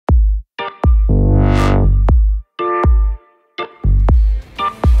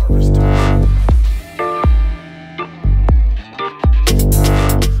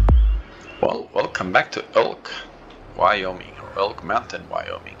Wyoming, or ELK Mountain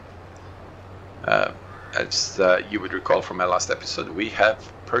Wyoming. As you would recall from my last episode, we have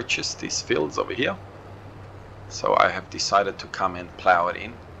purchased these fields over here. So I have decided to come and plow it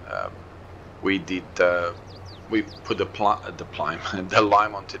in. We put the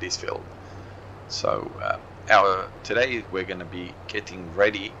lime onto this field. So today we're going to be getting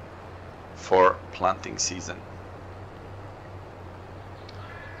ready for planting season.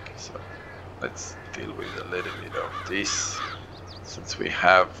 Okay, so let's deal with a little bit of this, since we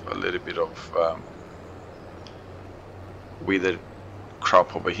have a little bit of withered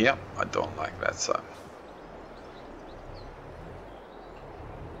crop over here. I don't like that, so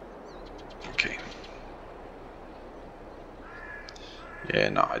okay. Yeah,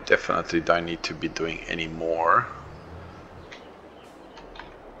 no, I definitely don't need to be doing any more.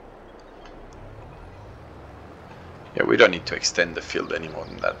 Yeah, we don't need to extend the field any more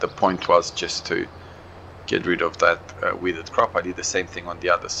than that. The point was just to get rid of that withered crop. I did the same thing on the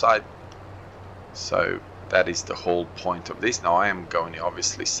other side. So that is the whole point of this. Now I am going to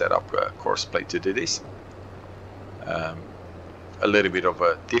obviously set up a course plate to do this. A little bit of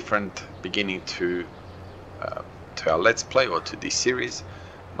a different beginning to our Let's Play, or to this series.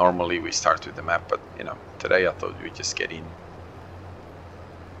 Normally we start with the map, but you know, today I thought we'd just get in.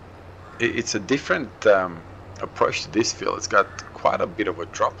 It's a different approach to this field. It's got quite a bit of a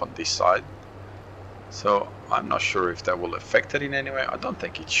drop on this side, so I'm not sure if that will affect it in any way. I don't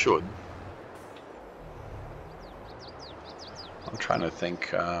think it should. I'm trying to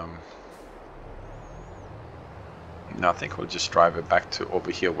think. No, I think we'll just drive it back to over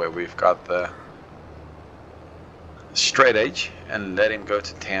here where we've got the straight edge and let him go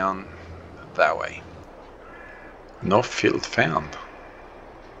to town that way. No field found.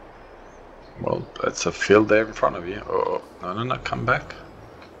 Well, that's a field there in front of you. Oh, no, come back.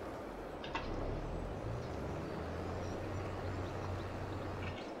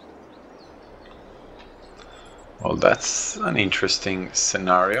 Well, that's an interesting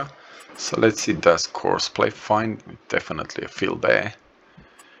scenario. So let's see, does course play find? Definitely a field there.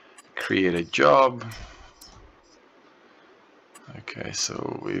 Create a job. Okay,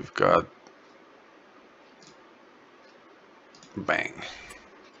 so we've got bang.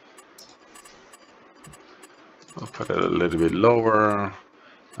 I'll put it a little bit lower.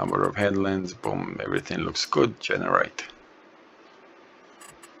 Number of headlands, boom, everything looks good. Generate.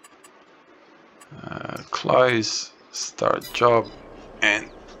 Close, start job, and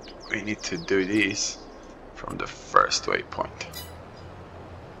we need to do this from the first waypoint.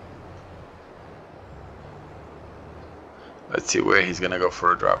 Let's see where he's gonna go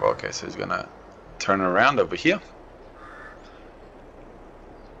for a drive. Okay, so he's gonna turn around over here.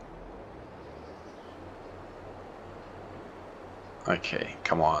 Okay,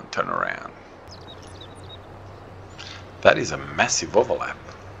 come on, turn around. That is a massive overlap.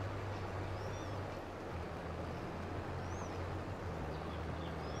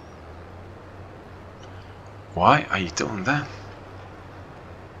 Why are you doing that?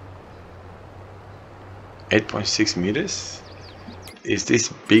 8.6 meters? Is this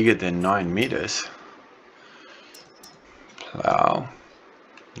bigger than 9 meters? Plow.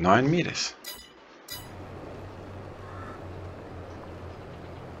 9 meters.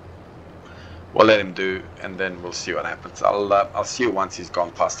 We'll let him do, and then we'll see what happens. I'll see you once he's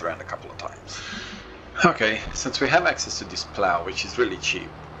gone past around a couple of times. Okay, since we have access to this plow, which is really cheap,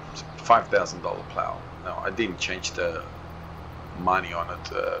 it's a $5,000 plow. Now, I didn't change the money on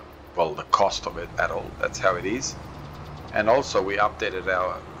it, well, the cost of it at all. That's how it is. And also we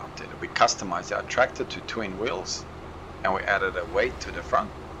we customized our tractor to twin wheels, and we added a weight to the front.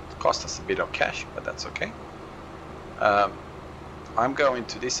 It cost us a bit of cash, but that's okay. I'm going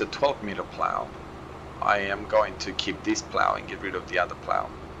to this a 12-meter plow. I am going to keep this plow and get rid of the other plow.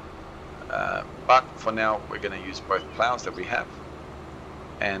 But for now, we're going to use both plows that we have.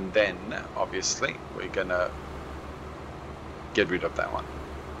 And then, obviously, we're going to get rid of that one.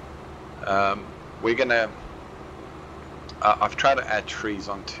 We're going to... I've tried to add trees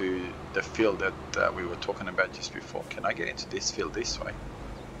onto the field that we were talking about just before. Can I get into this field this way?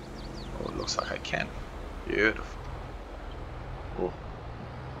 Oh, it looks like I can. Beautiful. Oh.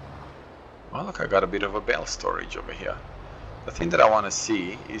 Well, look, I got a bit of a bale storage over here. The thing that I want to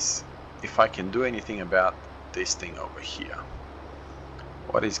see is if I can do anything about this thing over here.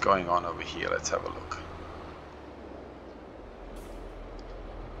 What is going on over here? Let's have a look.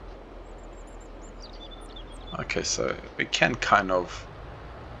 Okay, so we can kind of...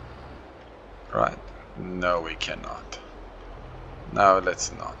 Right. No, we cannot. No,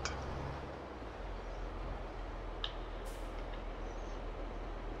 let's not.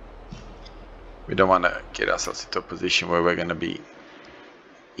 We don't want to get ourselves into a position where we're going to be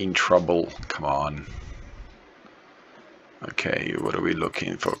in trouble. Come on. Okay, what are we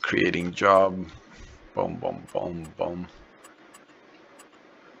looking for? Creating job. Boom, boom, boom, boom.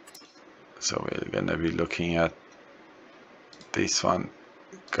 So we're going to be looking at this one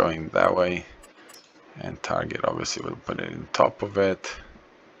going that way, and target, obviously we'll put it in top of it.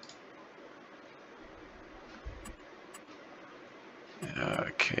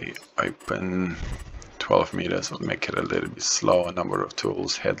 Okay, open 12 meters, we'll make it a little bit slower. Number of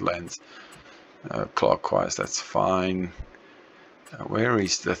tools, headlands, clockwise, that's fine. Where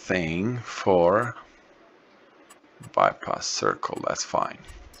is the thing for bypass circle? That's fine.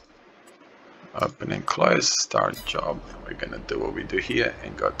 Open and close, start job. We're gonna do what we do here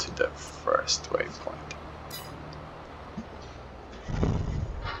and go to the first waypoint.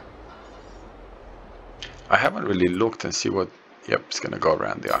 I haven't really looked and see what. Yep, it's gonna go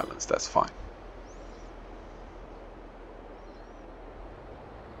around the islands. That's fine.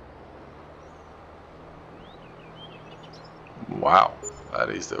 Wow, that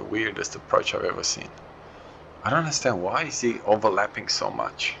is the weirdest approach I've ever seen. I don't understand, why is he overlapping so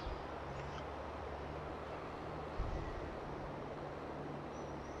much?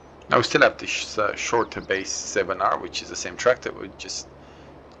 Now we still have this shorter base 7R, which is the same tractor. We just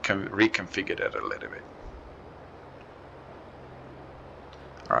can reconfigure it a little bit.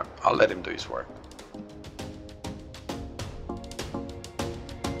 Alright, I'll let him do his work.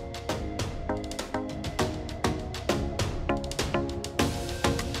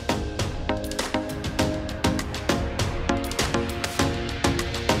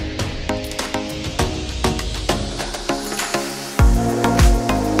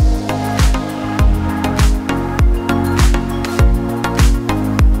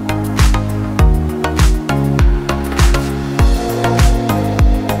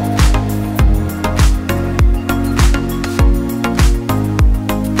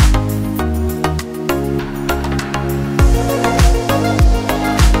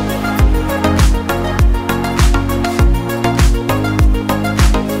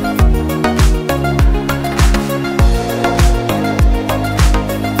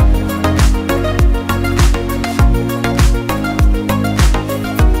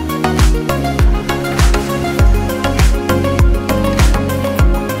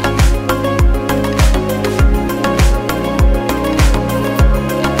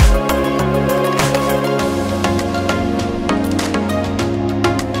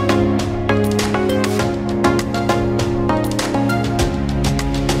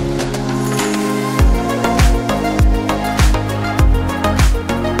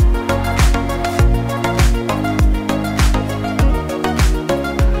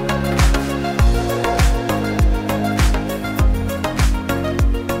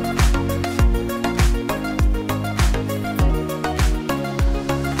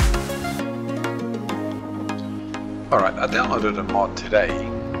 Alright, I downloaded a mod today,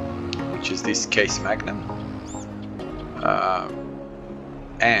 which is this case magnum,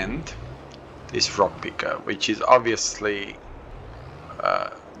 and this rock picker, which is obviously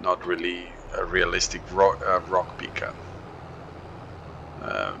not really a realistic rock picker.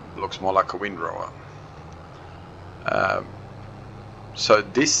 Looks more like a windrower. So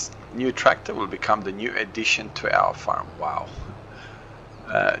this new tractor will become the new addition to our farm. Wow.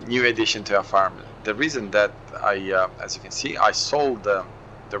 New addition to our farm. The reason that as you can see, I sold the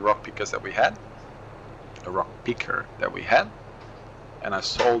rock pickers that we had, the rock picker that we had, and I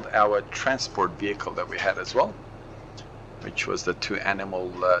sold our transport vehicle that we had as well, which was the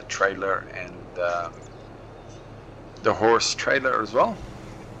 2-animal trailer and the horse trailer as well.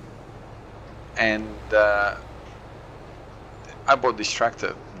 And I bought this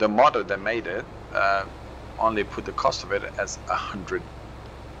tractor. The modder that made it only put the cost of it as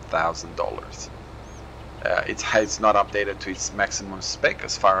 $100,000. It's not updated to its maximum spec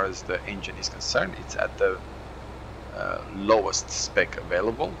as far as the engine is concerned. It's at the lowest spec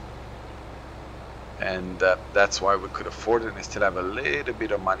available, and that's why we could afford it and still have a little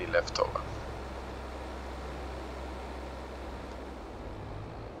bit of money left over.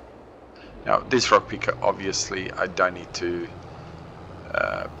 Now this rock picker, obviously I don't need to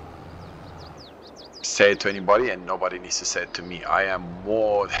say it to anybody, and nobody needs to say it to me. I am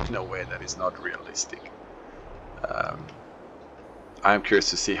more than aware that it's not realistic. I am curious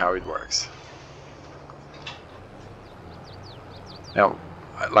to see how it works. Now,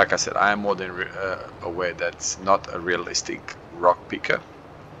 like I said, I am more than aware that it's not a realistic rock picker,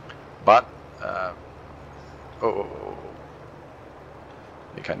 but I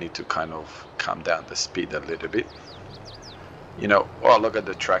think I need to kind of calm down the speed a little bit. You know, oh, look at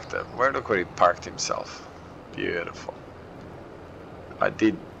the tractor. Look where he parked himself. Beautiful. I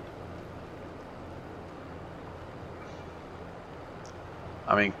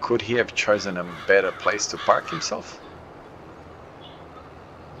mean, could he have chosen a better place to park himself?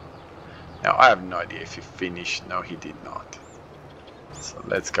 Now, I have no idea if he finished. No, he did not. So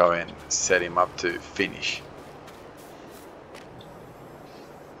let's go and set him up to finish.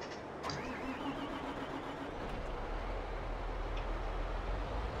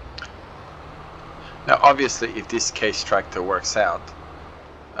 Now, obviously, if this case tractor works out,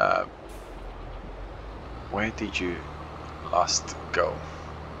 where did you last go?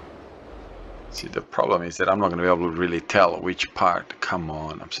 See, the problem is that I'm not going to be able to really tell which part. Come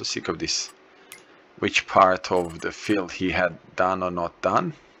on, I'm so sick of this. Which part of the field he had done or not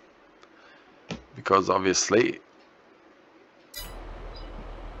done. Because obviously,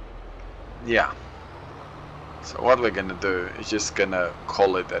 yeah. So what we're going to do is just going to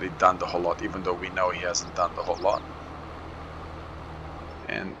call it that he done the whole lot, even though we know he hasn't done the whole lot.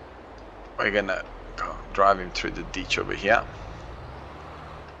 And we're going to go drive him through the ditch over here.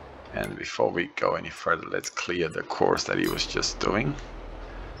 And before we go any further, let's clear the course that he was just doing.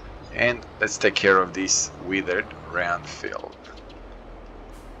 And let's take care of this withered round field.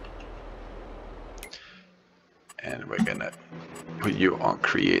 And we're going to put you on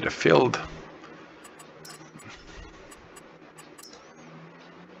create a field.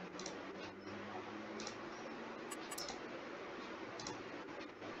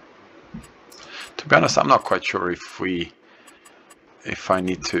 To be honest, I'm not quite sure if I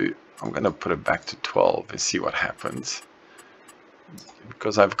need to. I'm going to put it back to 12 and see what happens,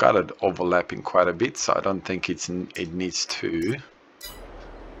 because I've got it overlapping quite a bit, so I don't think it needs to.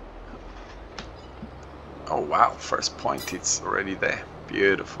 Oh wow, first point, it's already there.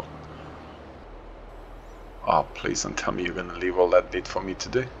 Beautiful. Oh, please don't tell me you're going to leave all that bit for me to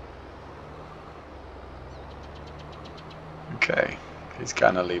do. Okay, he's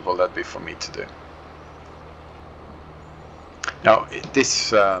going to leave all that bit for me to do. Now,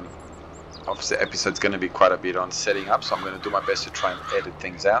 this obviously episode's going to be quite a bit on setting up, so I'm going to do my best to try and edit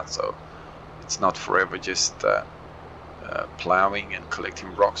things out, so it's not forever just plowing and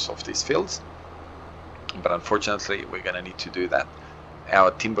collecting rocks off these fields. But unfortunately, we're going to need to do that.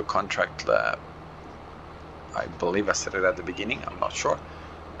 Our timber contract, I believe I said it at the beginning, I'm not sure.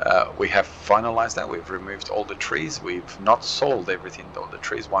 We have finalized that. We've removed all the trees. We've not sold everything though. The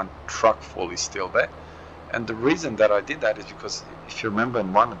trees, one truck full, is still there. And the reason that I did that is because, if you remember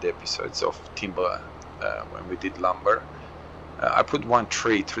in one of the episodes of timber, when we did lumber, I put one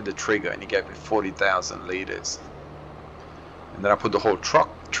tree through the trigger and he gave me 40,000 liters. And then I put the whole truck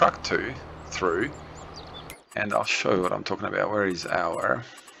through, and I'll show you what I'm talking about. Where is our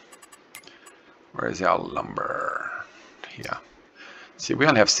lumber? Here. See, we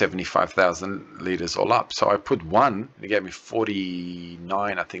only have 75,000 liters all up. So I put one, and it gave me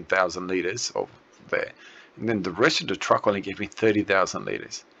 49, I think, thousand liters of there. And then the rest of the truck only gave me 30,000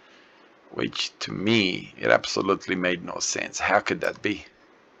 liters, which to me, it absolutely made no sense. How could that be?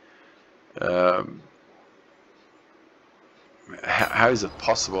 How is it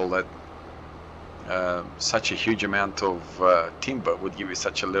possible that such a huge amount of timber would give you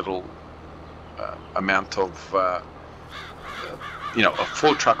such a little amount of, you know, a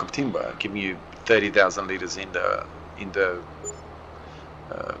full truck of timber giving you 30,000 liters in the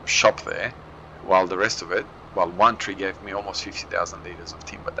shop there, while the rest of it, while one tree gave me almost 50,000 liters of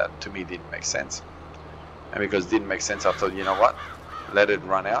timber? That to me didn't make sense. And because it didn't make sense, I thought, you know what, let it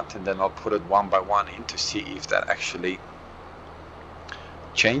run out and then I'll put it one by one in to see if that actually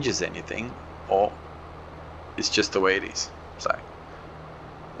changes anything, or it's just the way it is. So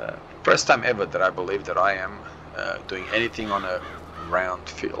first time ever that I believe that I am doing anything on a round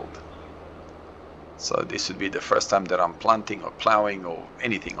field. So this would be the first time that I'm planting or plowing or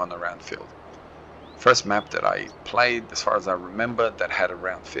anything on a round field. First map that I played, as far as I remember, that had a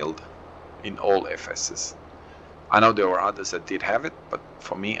round field in all FSs. I know there were others that did have it, but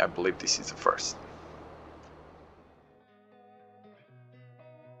for me, I believe this is the first.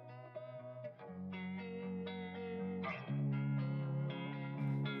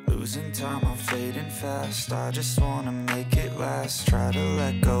 Losing time, I'm fading fast. I just wanna make it last. Try to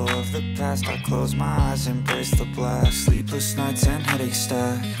let go of the past. I close my eyes, embrace the blast. Sleepless nights and headaches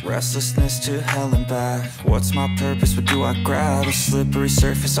stack. Restlessness to hell and back. What's my purpose? What do I grab? A slippery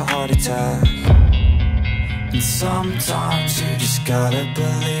surface, a heart attack. And sometimes you just gotta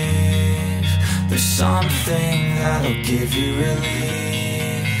believe there's something that'll give you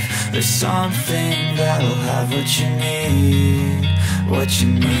relief. There's something that'll have what you need. What you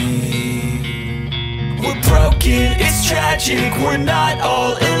need. We're broken, it's tragic, we're not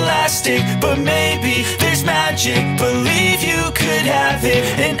all elastic, but maybe there's magic. Believe you could have it,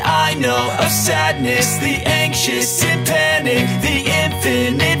 and I know of sadness, the anxious and panic, the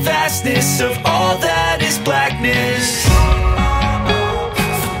infinite vastness of all that is blackness.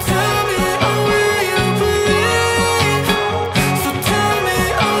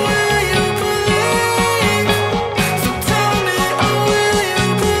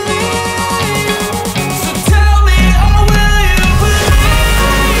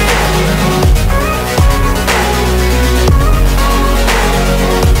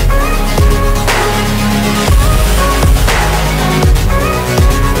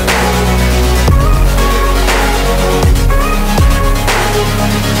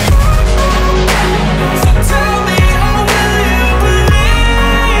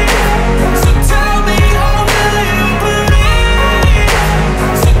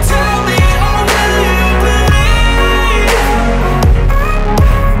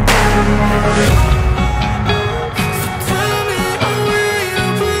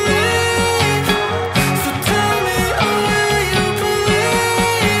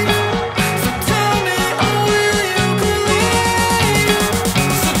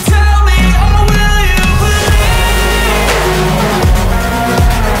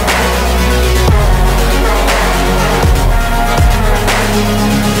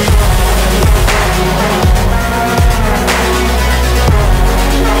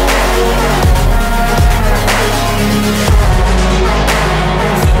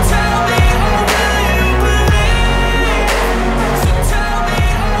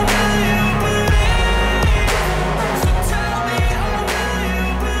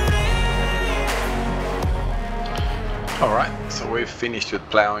 Alright, so we've finished with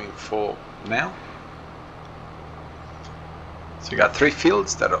plowing for now. So we got 3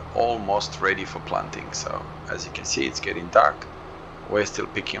 fields that are almost ready for planting. So as you can see, it's getting dark. We're still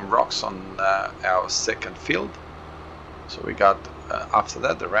picking rocks on our second field. So we got after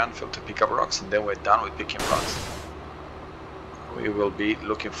that the round field to pick up rocks, and then we're done with picking rocks. We will be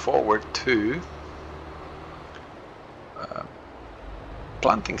looking forward to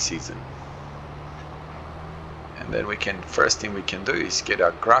planting season. And then first thing we can do is get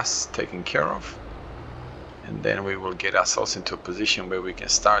our grass taken care of, and then we will get ourselves into a position where we can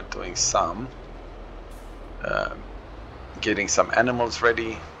start doing some getting some animals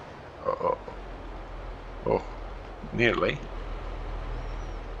ready. Oh, nearly.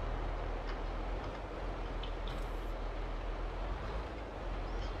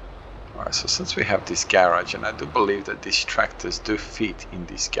 Alright, so since we have this garage, and I do believe that these tractors do fit in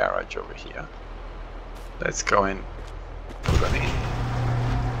this garage over here, let's go and put them in.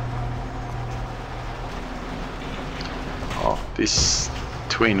 Oh, these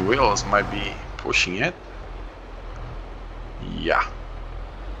twin wheels might be pushing it. Yeah.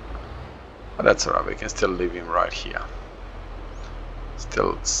 But that's alright, we can still leave him right here.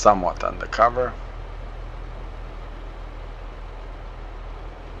 Still somewhat undercover.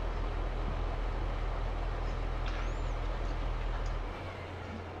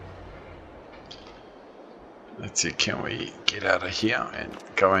 Let's see, can we get out of here and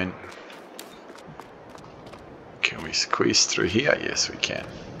go in? Can we squeeze through here? Yes, we can.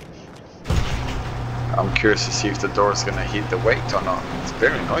 I'm curious to see if the door is going to hit the weight or not. It's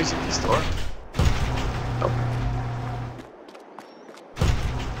very noisy, this door. Nope.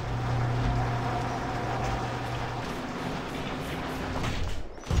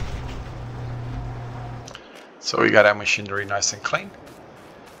 So we got our machinery nice and clean.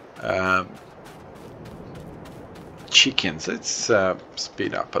 Chickens, let's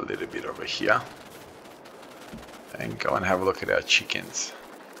speed up a little bit over here and go and have a look at our chickens.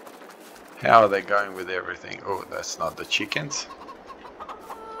 How are they going with everything? Oh, that's not the chickens.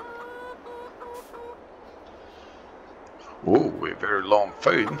 Oh, we're very low on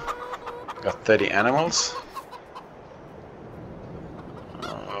food. Got 30 animals.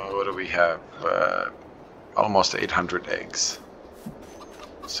 What do we have? Almost 800 eggs.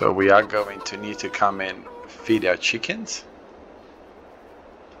 So we are going to need to come and feed our chickens.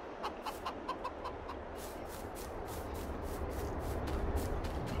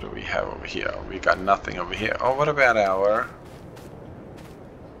 What do we have over here? We got nothing over here. Oh, what about our...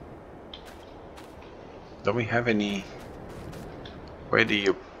 Don't we have any... Where do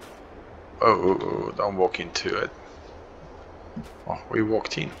you... Oh, don't walk into it. Oh, we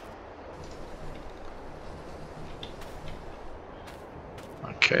walked in.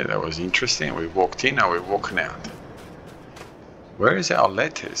 Okay, that was interesting. We walked in, now we're walking out. Where is our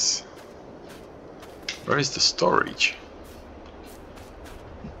lettuce? Where is the storage?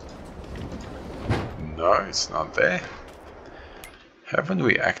 No, it's not there. Haven't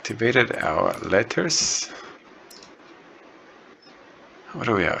we activated our letters? What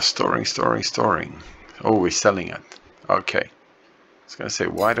do we have? Storing. Oh, we're selling it. Okay. I was going to say,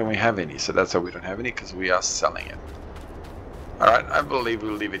 why don't we have any? So that's why we don't have any, because we are selling it. Alright, I believe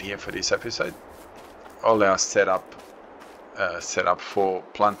we'll leave it here for this episode. All our setup for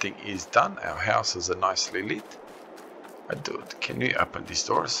planting is done. Our houses are nicely lit. Dude, can you open these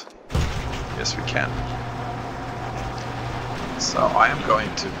doors? Yes, we can. So I am going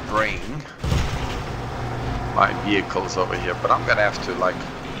to bring my vehicles over here, but I'm gonna have to, like,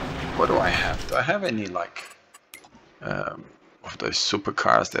 what do I have? Do I have any, like, of those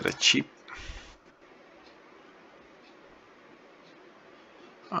supercars that are cheap?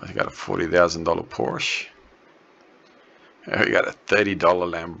 Oh, I got a $40,000 Porsche. I got a $30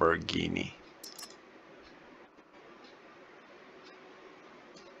 Lamborghini.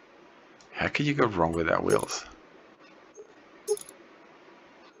 How could you go wrong with our wheels?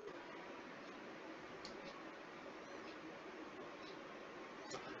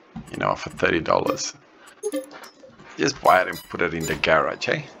 You know, for $30. Just buy it and put it in the garage,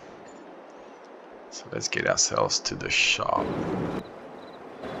 eh? So let's get ourselves to the shop.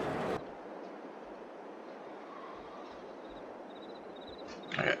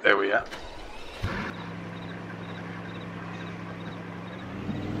 Okay, there we are.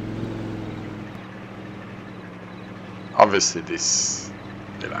 Obviously this,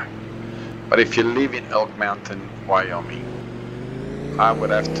 you know, but if you live in ELK Mountain, Wyoming, I would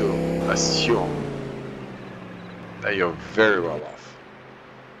have to assume that you're very well off.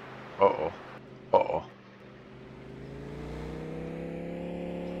 Uh-oh. Uh-oh.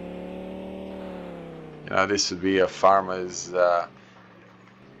 You know, this would be a farmer's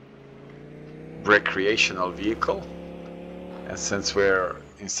recreational vehicle. And since we're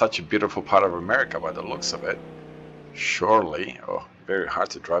in such a beautiful part of America by the looks of it, surely, oh, very hard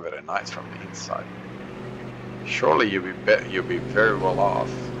to drive it at night from the inside. Surely you'll be very well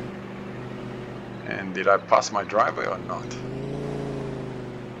off. And did I pass my driveway or not?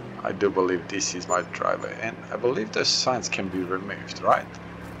 I do believe this is my driveway, and I believe those signs can be removed, right?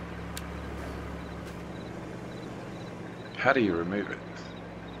 How do you remove it?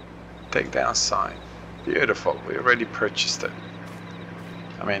 Take down sign. Beautiful, we already purchased it.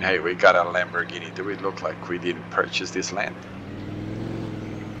 I mean, hey, we got a Lamborghini. Do we look like we didn't purchase this land?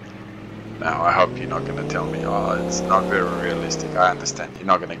 Now, I hope you're not going to tell me, oh, it's not very realistic. I understand you're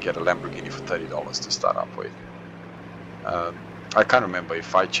not going to get a Lamborghini for $30 to start up with. I can't remember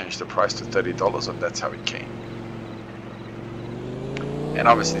if I changed the price to $30 or that's how it came. And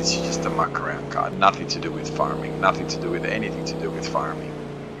obviously this is just a muck around car, nothing to do with farming, nothing to do with anything to do with farming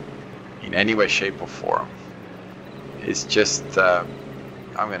in any way, shape or form. It's just,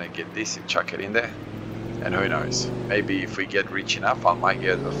 I'm gonna get this and chuck it in there, and who knows, maybe if we get rich enough I might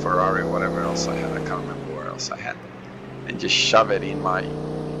get a Ferrari or whatever else I had, I can't remember where else I had, and just shove it in my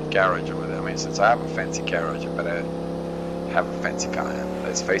garage over there. I mean, since I have a fancy garage, I better have a fancy car. And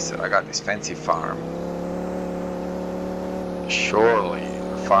let's face it, I got this fancy farm. Surely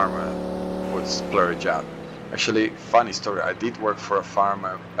a farmer would splurge out. Actually, funny story, I did work for a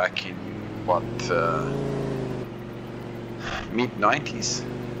farmer back in what, mid-90s.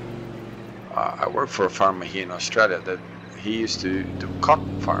 I worked for a farmer here in Australia that he used to do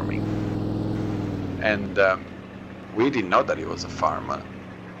cotton farming, and we didn't know that he was a farmer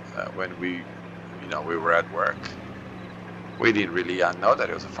when we were at work. We didn't really know that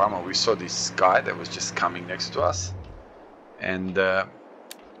he was a farmer. We saw this guy that was just coming next to us, and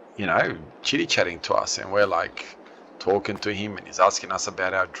chitty-chatting to us, and we're like talking to him, and he's asking us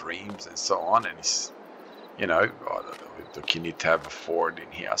about our dreams and so on, and he's, look, you need to have a Ford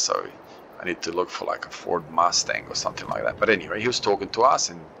in here, so I need to look for like a Ford Mustang or something like that. But anyway, he was talking to us,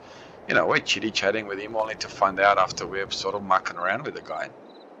 and we're chitty-chatting with him, only to find out after we're sort of mucking around with the guy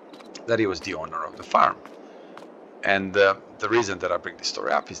that he was the owner of the farm. And the reason that I bring this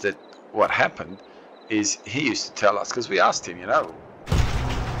story up is that what happened is he used to tell us, because we asked him,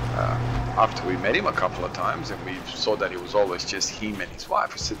 after we met him a couple of times and we saw that it was always just him and his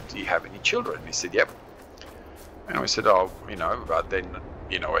wife, we said, do you have any children? And he said, yep. And we said, oh, but then,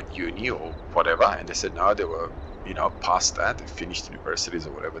 at uni or whatever. And they said, no, they were, past that, they finished universities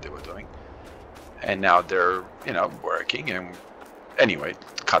or whatever they were doing. And now they're, working. And anyway,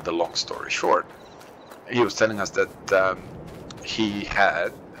 cut the long story short, he was telling us that he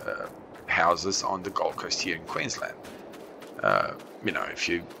had houses on the Gold Coast here in Queensland.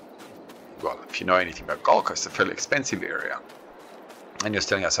 If you know anything about Gold Coast, it's a fairly expensive area. And he was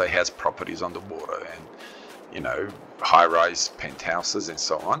telling us how he has properties on the water and, high-rise penthouses and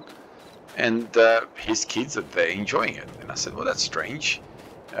so on. and his kids are there enjoying it. And I said, well, that's strange.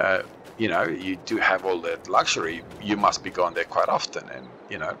 You know, you do have all that luxury. You must be going there quite often. And,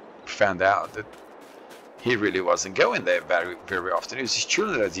 you know, found out that he really wasn't going there very, very often. It was his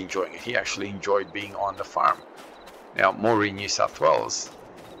children that was enjoying it. He actually enjoyed being on the farm. Now, Moree, New South Wales,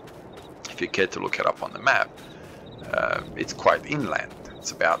 if you care to look it up on the map, it's quite inland.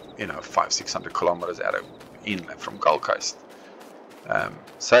 It's about, you know, 500-600 kilometers out of inland from Gold Coast.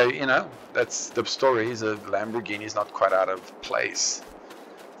 So, you know, that's the story. Is a Lamborghini is not quite out of place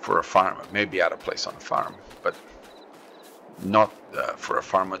for a farmer. Maybe out of place on a farm, but not for a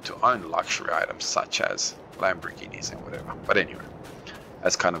farmer to own luxury items such as Lamborghinis and whatever. But anyway,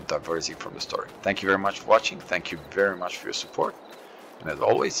 that's kind of diverging from the story. Thank you very much for watching. Thank you very much for your support. And as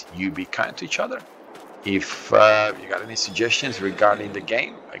always, you be kind to each other. If you got any suggestions regarding the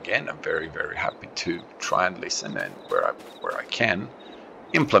game, again, I'm very, very happy to try and listen, and where I can,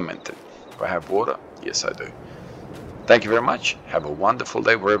 implement it. Do I have water? Yes, I do. Thank you very much. Have a wonderful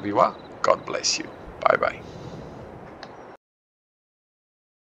day wherever you are. God bless you. Bye-bye.